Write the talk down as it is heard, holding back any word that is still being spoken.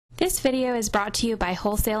This video is brought to you by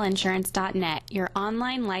wholesaleinsurance.net, your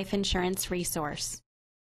online life insurance resource.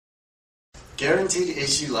 Guaranteed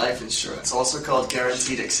issue life insurance, also called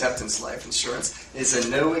guaranteed acceptance life insurance, is a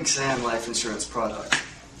no-exam life insurance product.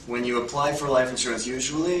 When you apply for life insurance,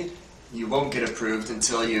 usually you won't get approved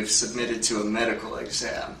until you've submitted to a medical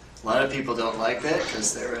exam. A lot of people don't like that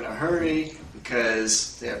because they're in a hurry,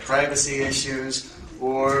 because they have privacy issues,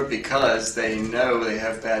 or because they know they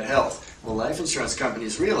have bad health. Well, life insurance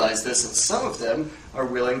companies realize this, and some of them are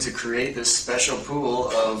willing to create this special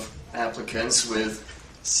pool of applicants with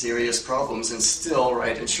serious problems and still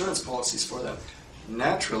write insurance policies for them.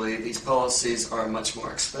 Naturally, these policies are much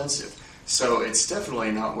more expensive, so it's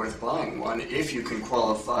definitely not worth buying one if you can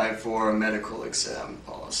qualify for a medical exam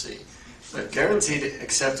policy. But guaranteed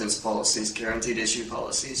acceptance policies, guaranteed issue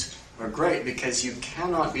policies, are great because you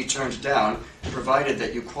cannot be turned down provided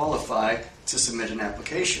that you qualify to submit an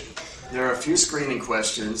application. There are a few screening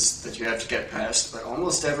questions that you have to get past, but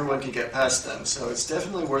almost everyone can get past them, so it's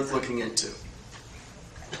definitely worth looking into.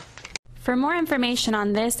 For more information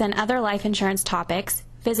on this and other life insurance topics,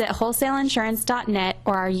 visit wholesaleinsurance.net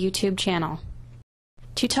or our YouTube channel.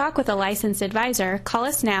 To talk with a licensed advisor, call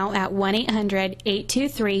us now at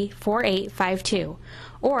 1-800-823-4852.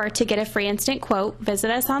 Or to get a free instant quote,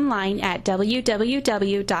 visit us online at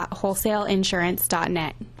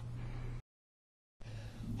www.wholesaleinsurance.net.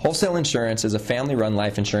 Wholesale Insurance is a family-run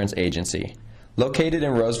life insurance agency. Located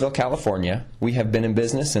in Roseville, California, we have been in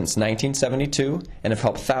business since 1972 and have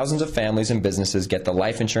helped thousands of families and businesses get the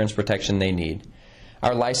life insurance protection they need.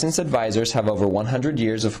 Our licensed advisors have over 100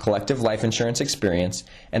 years of collective life insurance experience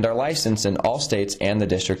and are licensed in all states and the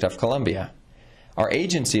District of Columbia. Our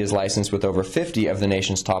agency is licensed with over 50 of the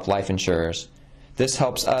nation's top life insurers. This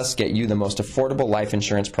helps us get you the most affordable life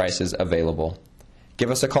insurance prices available. Give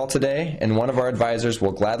us a call today, and one of our advisors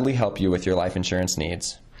will gladly help you with your life insurance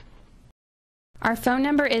needs. Our phone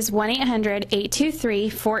number is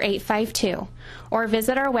 1-800-823-4852, or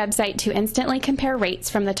visit our website to instantly compare rates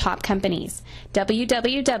from the top companies,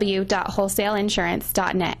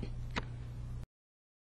 www.wholesaleinsurance.net.